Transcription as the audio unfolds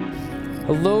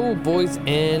Hello, boys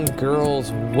and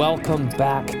girls. Welcome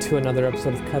back to another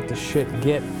episode of Cut the Shit,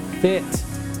 Get Fit.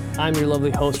 I'm your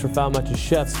lovely host, Rafał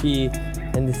Matuszewski,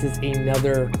 and this is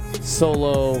another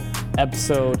solo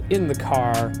episode in the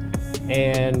car.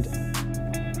 And,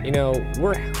 you know,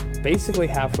 we're basically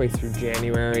halfway through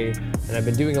January, and I've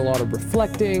been doing a lot of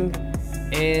reflecting.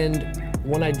 And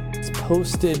when I just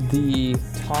posted the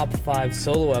top 5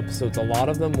 solo episodes, a lot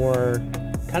of them were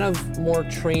kind of more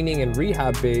training and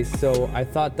rehab based. So I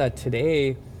thought that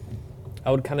today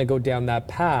I would kind of go down that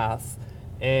path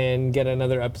and get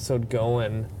another episode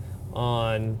going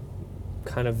on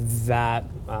kind of that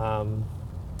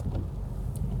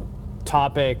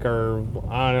topic, or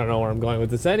I don't know where I'm going with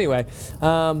this. Anyway,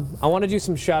 I want to do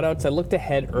some shout outs. I looked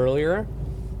ahead earlier,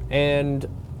 and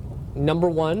number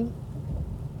one,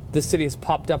 this city has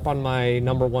popped up on my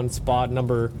number one spot,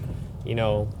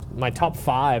 my top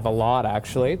 5 a lot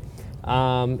actually,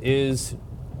 is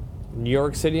New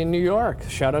York City and New York.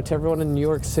 Shout out to everyone in New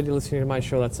York City listening to my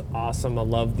show. That's awesome. I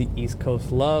love the East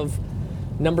Coast love.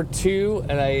 Number 2,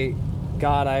 and I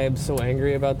am so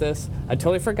angry about this. I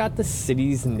totally forgot the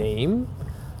city's name,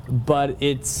 but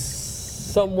it's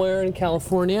somewhere in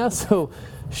California. So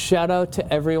shout out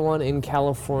to everyone in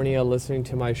California listening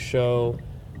to my show.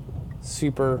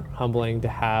 Super humbling to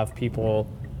have people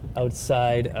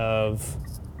outside of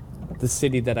the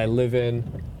city that I live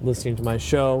in listening to my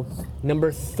show.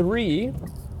 Number 3,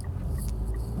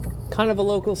 kind of a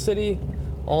local city,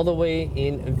 all the way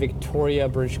in Victoria,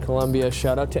 British Columbia.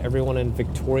 Shout out to everyone in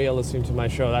Victoria listening to my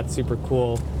show. That's super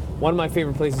cool. One of my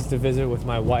favorite places to visit with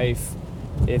my wife.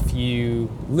 If you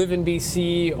live in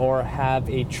BC or have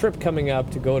a trip coming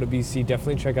up to go to BC,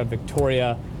 definitely check out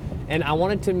Victoria. And I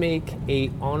wanted to make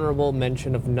a honorable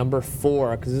mention of number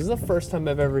 4, because this is the first time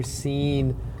I've ever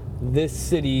seen this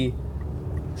city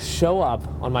show up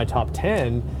on my top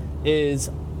 10, is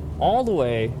all the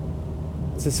way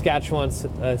Saskatchewan,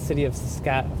 city of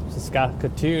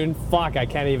Saskatoon. Fuck, I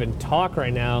can't even talk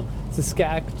right now.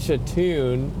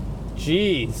 Saskatchewan.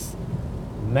 Jeez,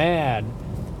 man.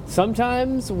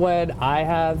 Sometimes when I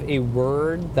have a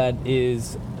word that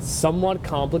is somewhat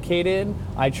complicated,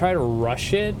 I try to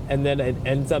rush it, and then it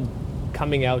ends up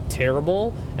coming out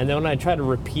terrible. And then when I try to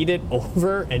repeat it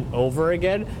over and over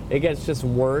again, it gets just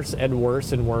worse and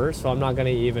worse and worse. So I'm not going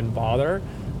to even bother.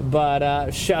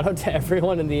 But shout out to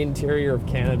everyone in the interior of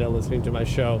Canada listening to my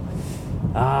show.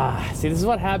 See, this is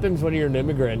what happens when you're an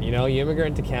immigrant. You know, you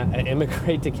immigrate to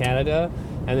Canada,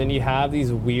 and then you have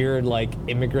these weird, like,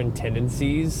 immigrant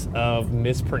tendencies of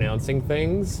mispronouncing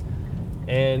things.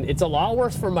 And it's a lot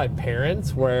worse for my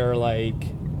parents, where, like,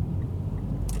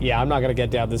 yeah, I'm not going to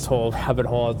get down this whole rabbit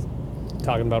hole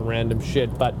talking about random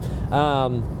shit. But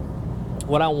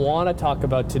what I want to talk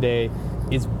about today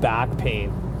is back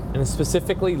pain, and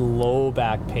specifically low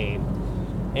back pain.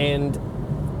 And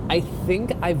I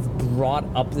think I've brought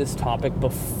up this topic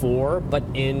before, but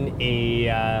in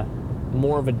a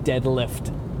more of a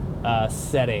deadlift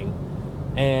setting.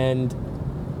 And,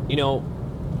 you know,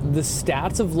 the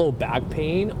stats of low back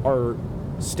pain are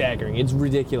staggering. It's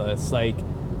ridiculous. Like,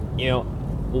 you know,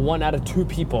 1 out of 2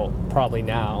 people probably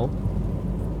now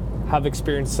have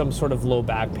experienced some sort of low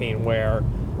back pain where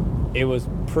it was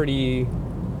pretty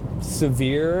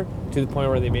severe to the point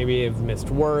where they maybe have missed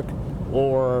work,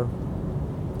 or,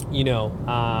 you know,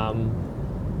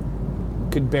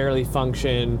 could barely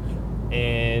function,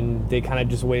 and they kind of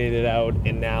just waited it out,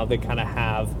 and now they kind of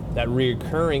have that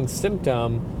reoccurring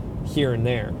symptom here and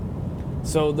there.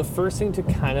 So the first thing to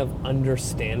kind of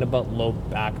understand about low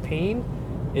back pain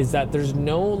is that there's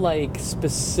no, like,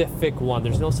 specific one.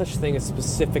 There's no such thing as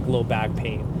specific low back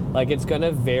pain. Like, it's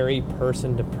gonna vary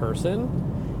person to person,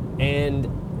 and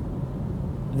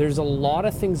there's a lot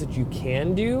of things that you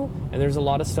can do, and there's a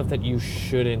lot of stuff that you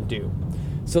shouldn't do.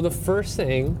 So the first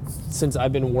thing, since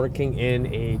I've been working in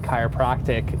a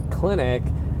chiropractic clinic,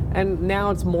 and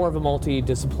now it's more of a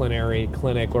multidisciplinary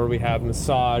clinic where we have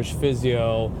massage,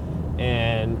 physio,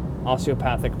 and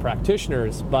osteopathic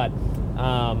practitioners, but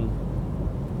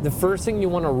the first thing you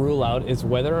want to rule out is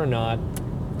whether or not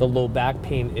the low back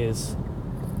pain is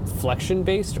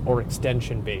flexion-based or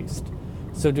extension-based.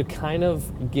 So to kind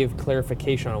of give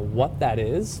clarification on what that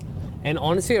is, and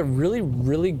honestly, a really,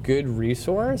 really good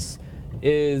resource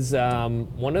is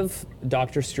one of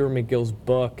Dr. Stuart McGill's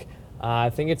book.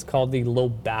 I think it's called The Low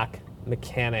Back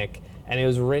Mechanic, and it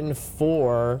was written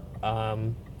for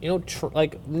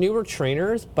like newer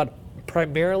trainers, but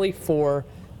primarily for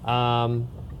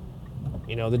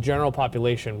the general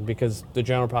population, because the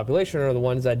general population are the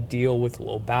ones that deal with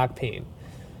low back pain.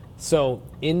 So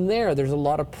in there's a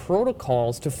lot of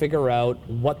protocols to figure out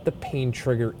what the pain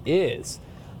trigger is.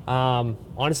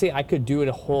 Honestly, I could do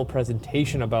a whole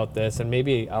presentation about this, and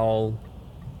maybe I'll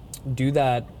do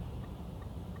that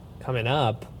coming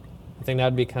up. I think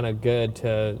that'd be kind of good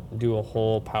to do a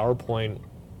whole PowerPoint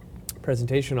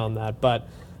presentation on that. But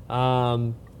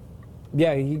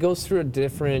yeah, he goes through a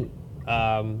different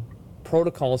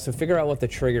protocols to figure out what the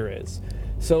trigger is.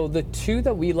 So the two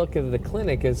that we look at the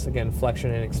clinic is, again,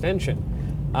 flexion and extension.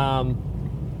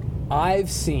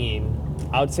 I've seen,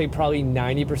 I would say probably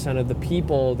 90% of the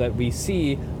people that we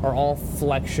see are all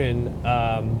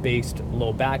flexion based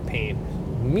low back pain,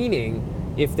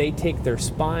 meaning if they take their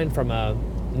spine from a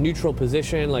neutral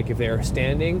position, like if they are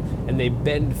standing, and they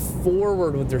bend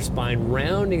forward with their spine,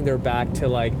 rounding their back to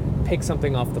like pick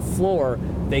something off the floor,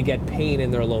 they get pain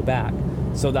in their low back.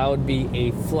 So that would be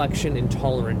a flexion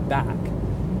intolerant back.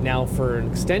 Now for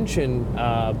an extension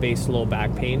based low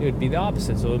back pain, it would be the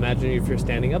opposite. So imagine if you're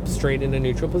standing up straight in a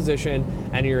neutral position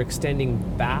and you're extending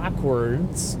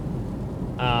backwards,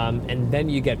 and then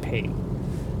you get pain,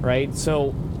 right?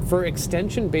 So for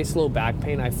extension based low back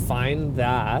pain, I find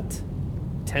that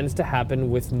tends to happen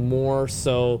with more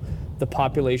so the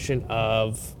population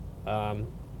of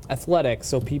athletics.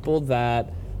 So people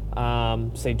that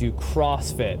say do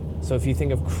CrossFit. So if you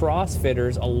think of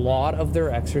CrossFitters, a lot of their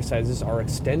exercises are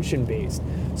extension based.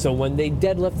 So when they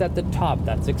deadlift at the top,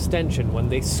 that's extension. When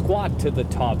they squat to the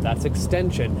top, that's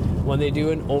extension. When they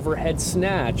do an overhead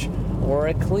snatch or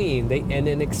a clean, they end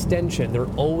in extension. They're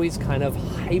always kind of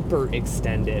hyper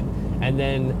extended, and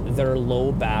then their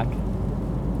low back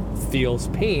feels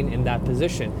pain in that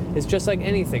position. It's just like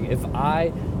anything. If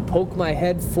I poke my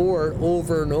head forward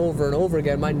over and over and over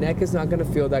again, my neck is not going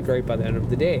to feel that great by the end of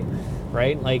the day,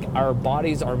 right? Like our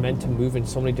bodies are meant to move in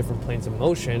so many different planes of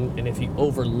motion, and if you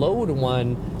overload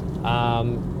one,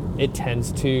 it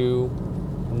tends to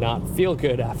not feel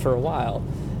good after a while.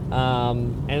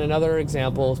 And another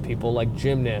example is people like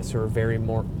gymnasts who are very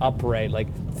more upright. Like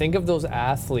think of those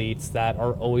athletes that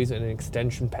are always in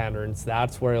extension patterns.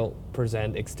 That's where it'll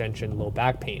present extension low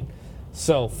back pain.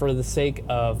 So for the sake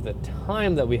of the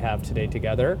time that we have today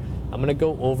together, I'm going to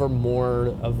go over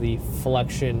more of the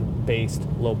flexion-based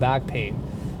low back pain.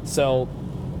 So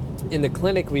in the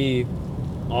clinic, we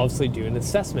obviously do an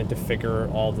assessment to figure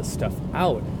all this stuff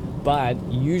out. But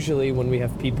usually when we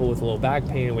have people with low back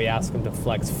pain and we ask them to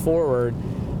flex forward,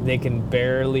 they can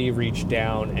barely reach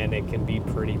down and it can be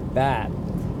pretty bad.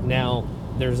 Now,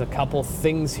 there's a couple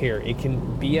things here. It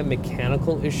can be a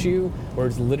mechanical issue where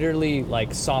it's literally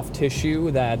like soft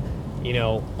tissue that, you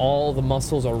know, all the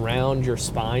muscles around your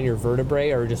spine, your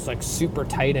vertebrae are just like super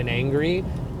tight and angry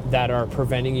that are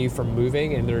preventing you from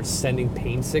moving, and they're sending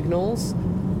pain signals.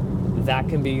 That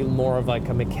can be more of like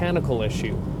a mechanical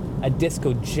issue. A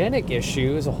discogenic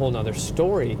issue is a whole nother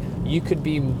story. You could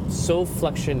be so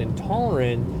flexion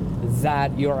intolerant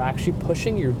that you're actually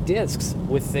pushing your discs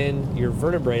within your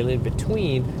vertebrae in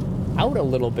between out a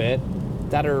little bit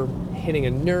that are hitting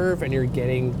a nerve, and you're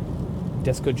getting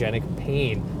discogenic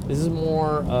pain. This is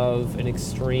more of an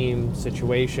extreme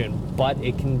situation, but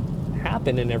it can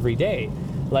happen in every day.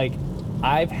 Like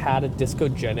I've had a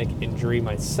discogenic injury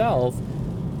myself,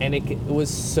 and it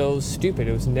was so stupid.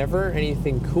 It was never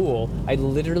anything cool. I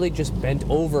literally just bent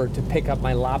over to pick up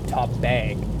my laptop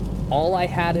bag. All I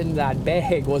had in that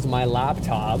bag was my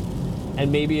laptop and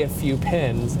maybe a few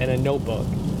pens and a notebook,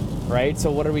 right?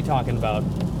 So what are we talking about?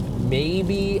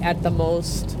 Maybe at the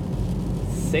most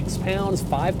 6 pounds,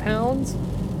 5 pounds,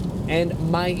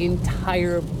 and my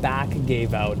entire back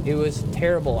gave out. It was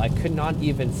terrible. I could not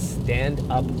even stand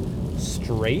up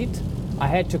straight. I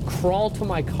had to crawl to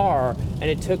my car, and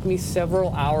it took me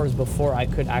several hours before I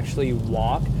could actually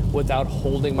walk without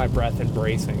holding my breath and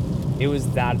bracing. It was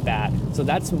that bad. So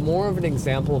that's more of an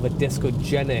example of a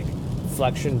discogenic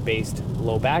flexion-based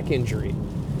low back injury.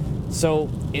 So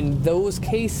in those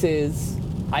cases,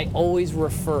 I always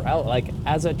refer out. Like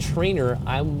as a trainer,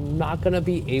 I'm not gonna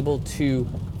be able to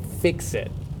fix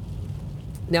it.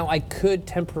 Now I could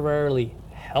temporarily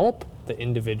help the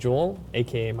individual,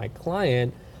 AKA my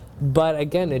client, but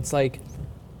again, it's like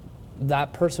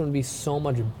that person would be so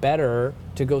much better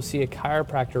to go see a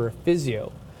chiropractor or a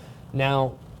physio.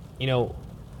 Now, you know,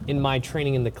 in my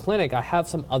training in the clinic, I have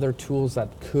some other tools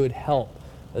that could help.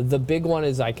 The big one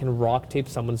is I can rock tape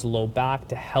someone's low back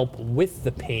to help with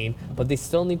the pain, but they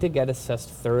still need to get assessed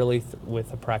thoroughly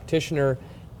with a practitioner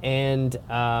and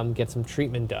get some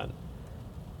treatment done.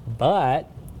 But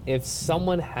if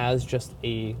someone has just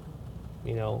a,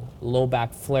 you know, low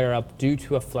back flare up due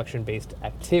to a flexion based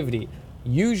activity,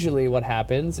 usually what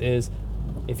happens is,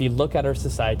 if you look at our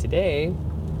society today,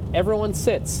 everyone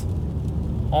sits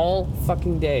all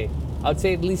fucking day. I would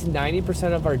say at least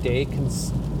 90% of our day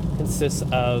consists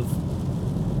of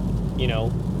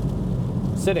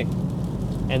sitting.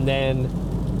 And then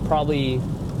probably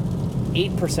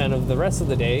 8% of the rest of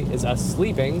the day is us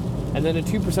sleeping, and then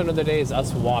 2% of the day is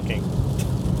us walking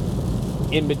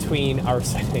in between our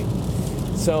sitting.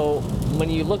 So when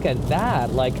you look at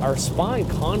that, like, our spine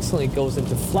constantly goes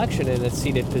into flexion in a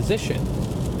seated position.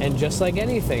 And just like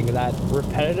anything, that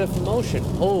repetitive motion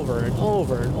over and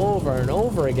over and over and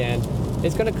over again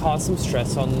is going to cause some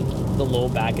stress on the low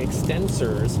back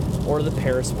extensors or the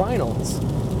paraspinals.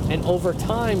 And over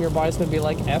time, your body's going to be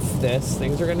like, F this,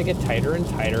 things are going to get tighter and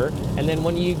tighter. And then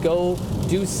when you go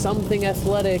do something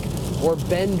athletic or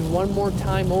bend one more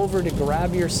time over to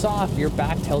grab your sock, your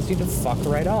back tells you to fuck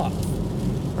right off,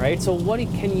 right? So what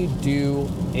can you do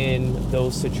in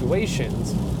those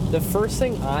situations? The first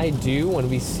thing I do when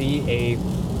we see a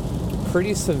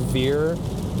pretty severe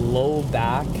low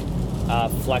back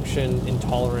flexion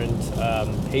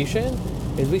intolerant patient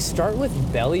is we start with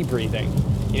belly breathing.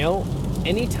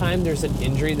 Anytime there's an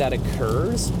injury that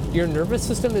occurs, your nervous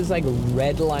system is like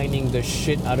redlining the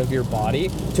shit out of your body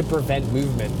to prevent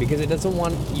movement because it doesn't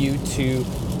want you to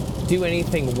do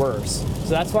anything worse. So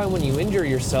that's why when you injure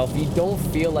yourself, you don't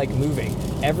feel like moving.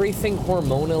 Everything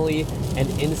hormonally and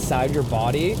inside your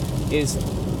body is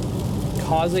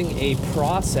causing a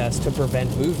process to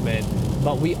prevent movement,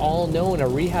 but we all know in a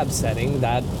rehab setting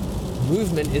that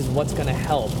movement is what's going to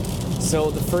help.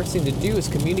 So the first thing to do is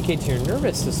communicate to your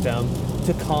nervous system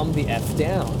to calm the F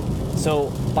down. So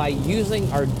by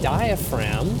using our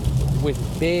diaphragm with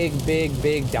big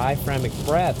diaphragmatic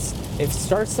breaths, it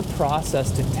starts the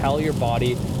process to tell your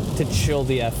body to chill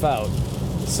the F out.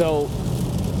 So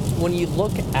when you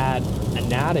look at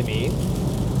anatomy,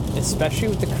 especially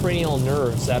with the cranial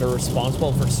nerves that are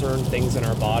responsible for certain things in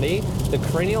our body, the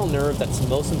cranial nerve that's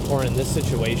most important in this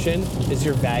situation is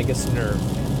your vagus nerve.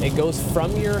 It goes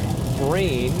from your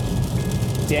brain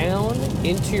down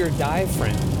into your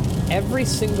diaphragm. Every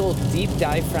single deep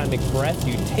diaphragmatic breath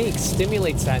you take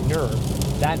stimulates that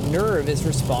nerve. That nerve is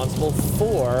responsible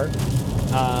for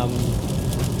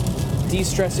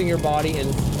de-stressing your body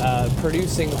and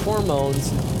producing hormones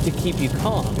to keep you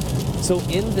calm. So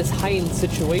in this heightened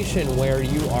situation where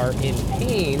you are in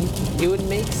pain, it would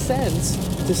make sense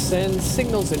to send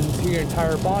signals into your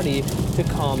entire body to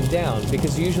calm down,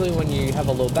 because usually when you have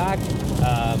a low back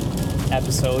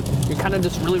episode, you're kind of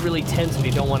just really tense and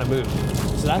you don't want to move.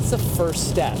 So that's the first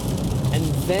step. And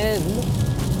then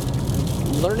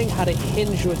learning how to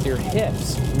hinge with your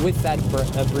hips with that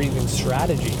breathing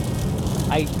strategy.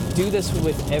 I do this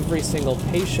with every single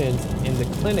patient in the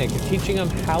clinic, teaching them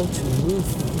how to move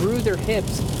through their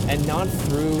hips and not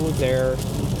through their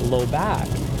low back.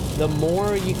 The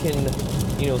more you can,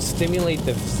 stimulate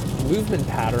the movement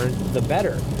pattern, the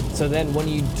better. So then when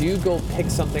you do go pick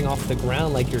something off the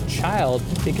ground like your child,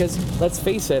 because let's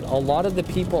face it, a lot of the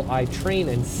people I train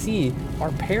and see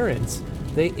are parents.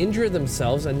 They injure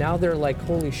themselves and now they're like,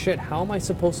 holy shit, how am I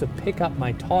supposed to pick up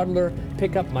my toddler,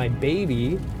 pick up my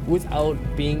baby without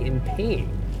being in pain?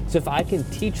 So if I can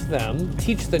teach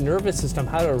the nervous system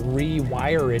how to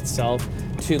rewire itself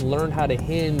to learn how to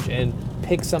hinge and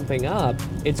pick something up,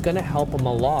 it's gonna help them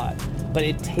a lot. But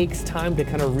it takes time to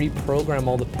kind of reprogram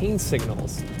all the pain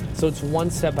signals. So it's one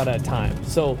step at a time.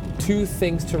 So 2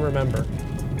 things to remember: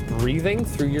 breathing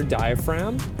through your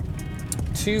diaphragm.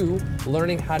 2,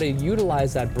 learning how to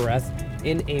utilize that breath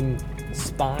in a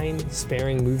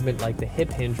spine-sparing movement like the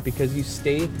hip hinge, because you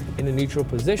stay in a neutral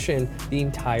position the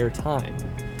entire time.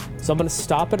 So I'm gonna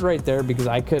stop it right there because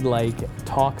I could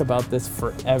talk about this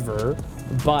forever,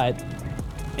 but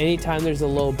anytime there's a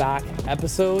low back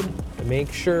episode,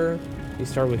 make sure you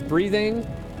start with breathing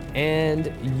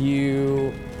and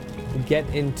you get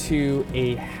into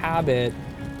a habit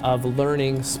of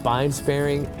learning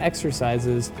spine-sparing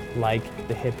exercises like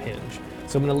the hip hinge.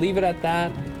 So I'm gonna leave it at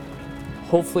that.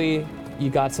 Hopefully you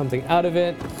got something out of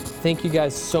it. Thank you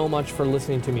guys so much for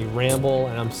listening to me ramble,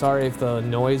 and I'm sorry if the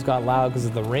noise got loud because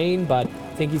of the rain, but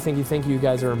thank you. You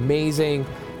guys are amazing.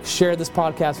 Share this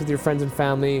podcast with your friends and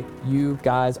family. You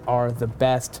guys are the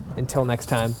best. Until next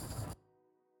time.